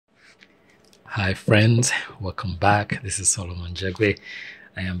Hi friends, welcome back. This is Solomon Jagwe.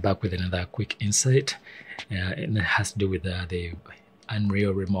 I am back with another quick insight, and it has to do with the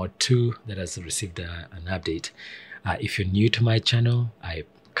Unreal Remote 2 that has received an update. If you're new to my channel, I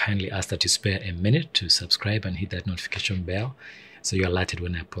kindly ask that you spare a minute to subscribe and hit that notification bell so you're alerted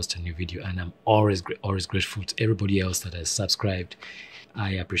when I post a new video. And I'm always grateful to everybody else that has subscribed.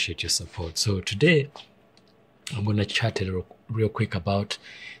 I appreciate your support. So today I'm going to chat real quick about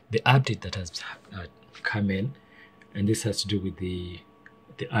the update that has come in, and this has to do with the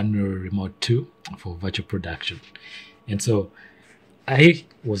Unreal Remote 2 for virtual production. And so I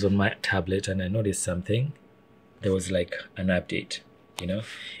was on my tablet and I noticed something. There was like an update,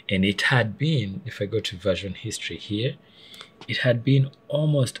 and it had been, if I go to version history here, it had been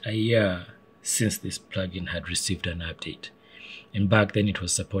almost a year since this plugin had received an update. And back then it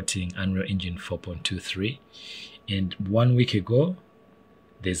was supporting Unreal Engine 4.23, and 1 week ago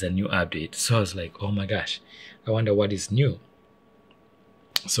there's a new update. So I was like, oh my gosh, I wonder what is new.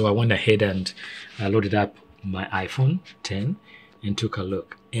 So I went ahead and loaded up my iPhone 10 and took a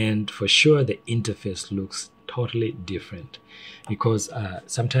look, and for sure the interface looks totally different, because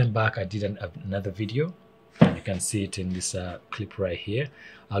some time back I did another video. You can see it in this clip right here.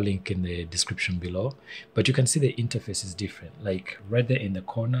 I'll link in the description below, but you can see the interface is different. Like right there in the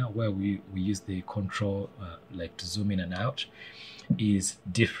corner where we use the control like to zoom in and out is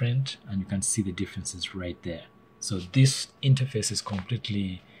different, and you can see the differences right there. So this interface is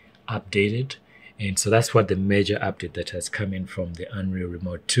completely updated, and so that's what the major update that has come in from the Unreal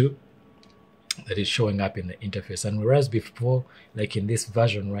Remote 2 that is showing up in the interface. And whereas before, like in this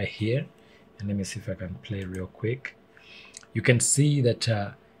version right here, and let me see if I can play real quick, you can see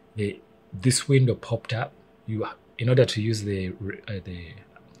that this window popped up. In order to use the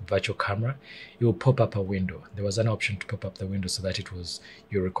virtual camera, it will pop up a window. There was an option to pop up the window so that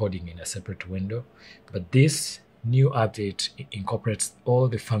you're recording in a separate window. But this new update incorporates all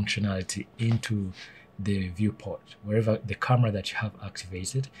the functionality into the viewport. Wherever the camera that you have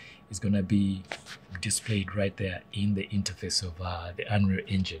activated is going to be displayed right there in the interface of the Unreal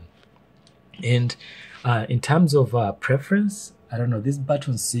Engine. And in terms of preference, I don't know, these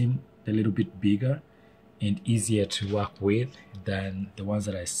buttons seem a little bit bigger and easier to work with than the ones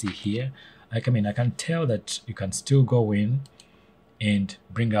that I see here. I can tell that you can still go in and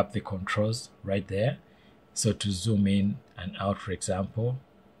bring up the controls right there. So to zoom in and out, for example,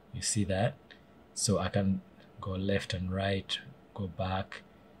 you see that. So I can go left and right, go back,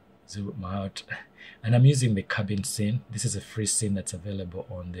 zoom out. And I'm using the cabin scene. This is a free scene that's available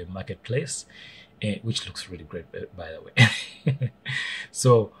on the marketplace, which looks really great, by the way.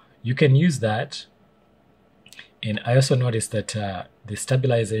 So you can use that. And I also noticed that the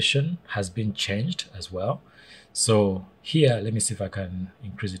stabilization has been changed as well. So here, let me see if I can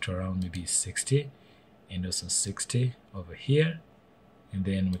increase it to around maybe 60, and also 60 over here. And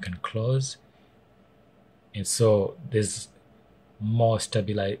then we can close. And so there's more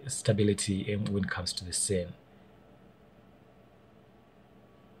stability when it comes to the scene.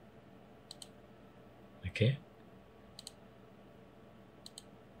 Okay.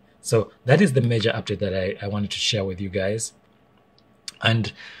 So that is the major update that I wanted to share with you guys.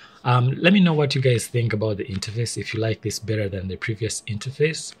 And let me know what you guys think about the interface, if you like this better than the previous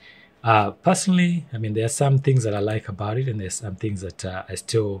interface. Personally, there are some things that I like about it, and there's some things that I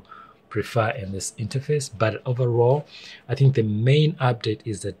still prefer in this interface. But overall, I think the main update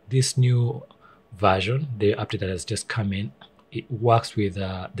is that this new version, the update that has just come in, it works with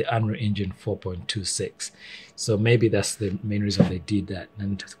the Unreal Engine 4.26. So maybe that's the main reason they did that.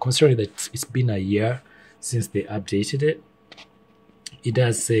 And considering that it's been a year since they updated it, it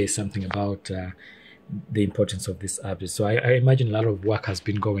does say something about the importance of this update. So I imagine a lot of work has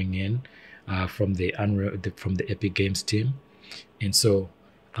been going in from the Epic Games team. And so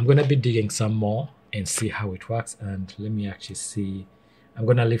I'm going to be digging some more and see how it works. And let me actually see. I'm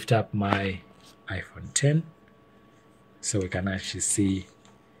going to lift up my iPhone 10 so we can actually see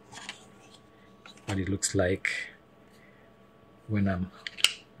what it looks like when I'm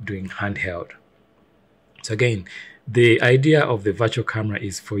doing handheld. So again, the idea of the virtual camera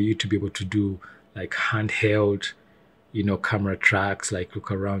is for you to be able to do like handheld, camera tracks, like look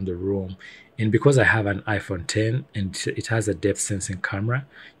around the room. And because I have an iPhone 10 and it has a depth sensing camera,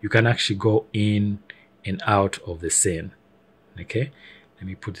 you can actually go in and out of the scene. Okay, let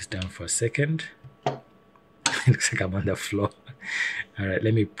me put this down for a second. It looks like I'm on the floor. All right,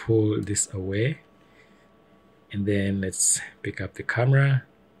 let me pull this away, and then let's pick up the camera.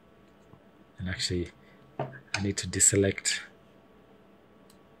 And actually, I need to deselect.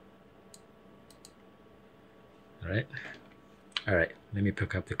 All right, let me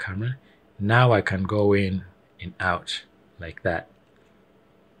pick up the camera. now I can go in and out like that.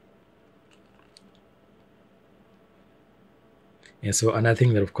 And so another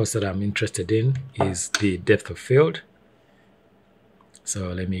thing that of course that I'm interested in is the depth of field. So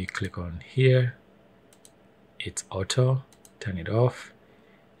let me click on here. It's auto, turn it off.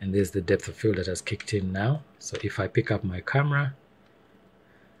 And there's the depth of field that has kicked in now. So if I pick up my camera,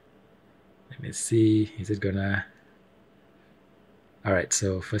 let me see, is it gonna... All right,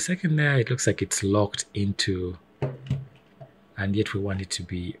 so for a second there, it looks like it's locked into, and yet we want it to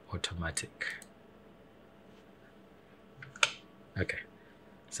be automatic. Okay,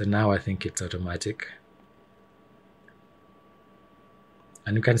 so now I think it's automatic.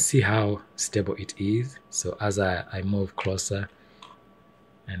 And you can see how stable it is. So as I move closer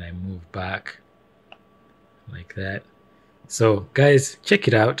and I move back like that. So guys, check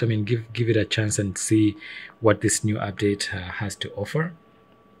it out. I mean, give it a chance and see what this new update has to offer.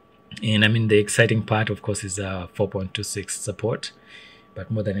 And I mean, the exciting part, of course, is 4.26 support. But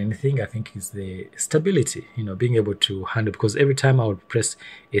more than anything, I think is the stability, you know, being able to handle, because every time I would press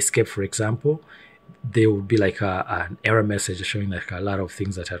escape, for example, there would be like an error message showing like a lot of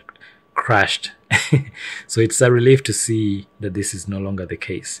things that had crashed. So it's a relief to see that this is no longer the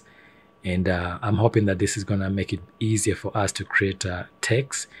case. And I'm hoping that this is going to make it easier for us to create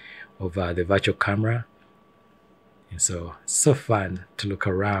text of the virtual camera. And so it's so fun to look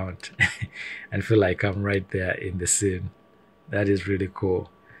around and feel like I'm right there in the scene. That is really cool.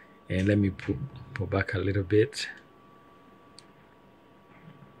 And let me pull back a little bit.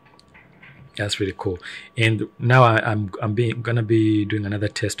 That's really cool. And now I'm gonna be doing another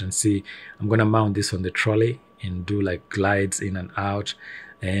test and see. I'm gonna mount this on the trolley and do like glides in and out.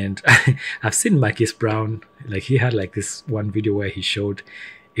 And I've seen Marcus Brown, like he had like this one video where he showed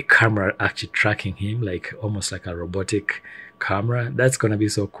a camera actually tracking him, like almost like a robotic camera. That's gonna be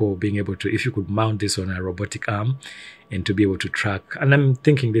so cool, being able to, if you could mount this on a robotic arm and to be able to track. And I'm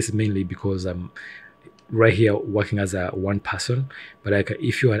thinking this mainly because I'm right here working as a one person, but like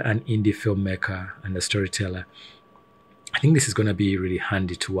if you are an indie filmmaker and a storyteller, I think this is going to be really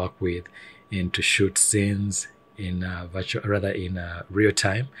handy to work with and to shoot scenes in real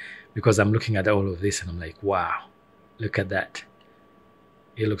time, because I'm looking at all of this and I'm like, wow, look at that.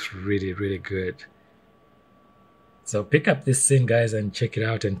 It looks really, really good. So pick up this scene, guys, and check it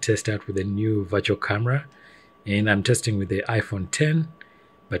out and test out with a new virtual camera. And I'm testing with the iPhone 10.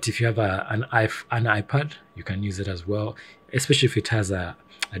 But if you have an iPad, you can use it as well, especially if it has a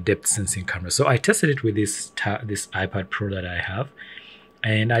depth sensing camera. So I tested it with this iPad Pro that I have,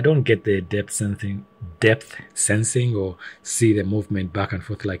 and I don't get the depth sensing or see the movement back and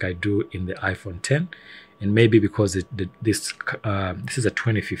forth like I do in the iPhone 10. And maybe because this is a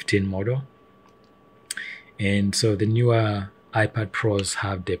 2015 model, and so the newer iPad Pros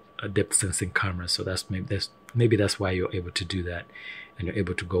have depth sensing cameras. So maybe that's why you're able to do that. And you're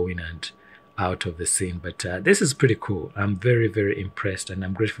able to go in and out of the scene. But this is pretty cool. I'm very, very impressed, and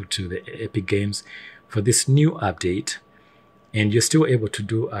I'm grateful to the Epic Games for this new update. And you're still able to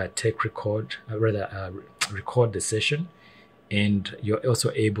do a take record, record the session, and you're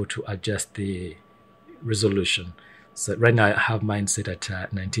also able to adjust the resolution. So right now I have mine set at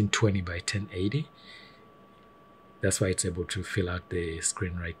 1920 by 1080. That's why it's able to fill out the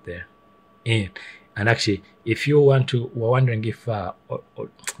screen right there. And actually, if you were wondering if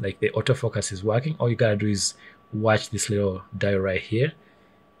like the autofocus is working, all you gotta do is watch this little dial right here.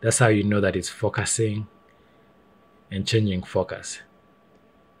 That's how you know that it's focusing and changing focus,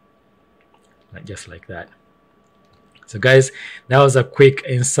 just like that. So guys, that was a quick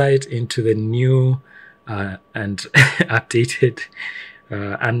insight into the new and updated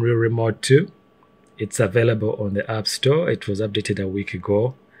Unreal Remote 2. It's available on the App Store. It was updated a week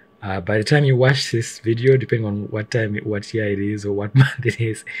ago. By the time you watch this video, depending on what year it is or what month it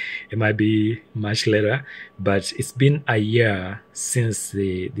is, it might be much later. But it's been a year since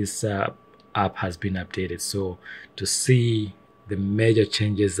this app has been updated. So to see the major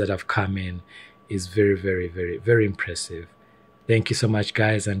changes that have come in is very, very, very, very impressive. Thank you so much,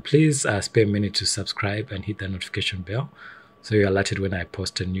 guys. And please spare a minute to subscribe and hit the notification bell so you're alerted when I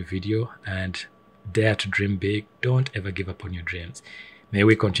post a new video. And dare to dream big. Don't ever give up on your dreams. May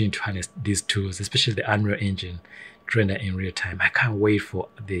we continue to harness these tools, especially the Unreal Engine, to render in real time. I can't wait for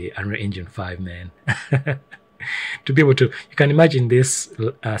the Unreal Engine 5, man. To be able to, you can imagine this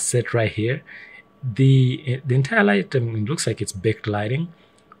set right here. The entire light looks like it's baked lighting,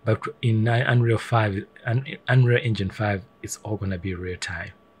 but in Unreal Engine 5, it's all gonna be real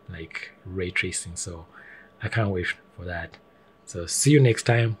time, like ray tracing. So I can't wait for that. So see you next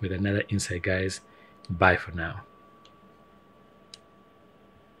time with another insight, guys. Bye for now.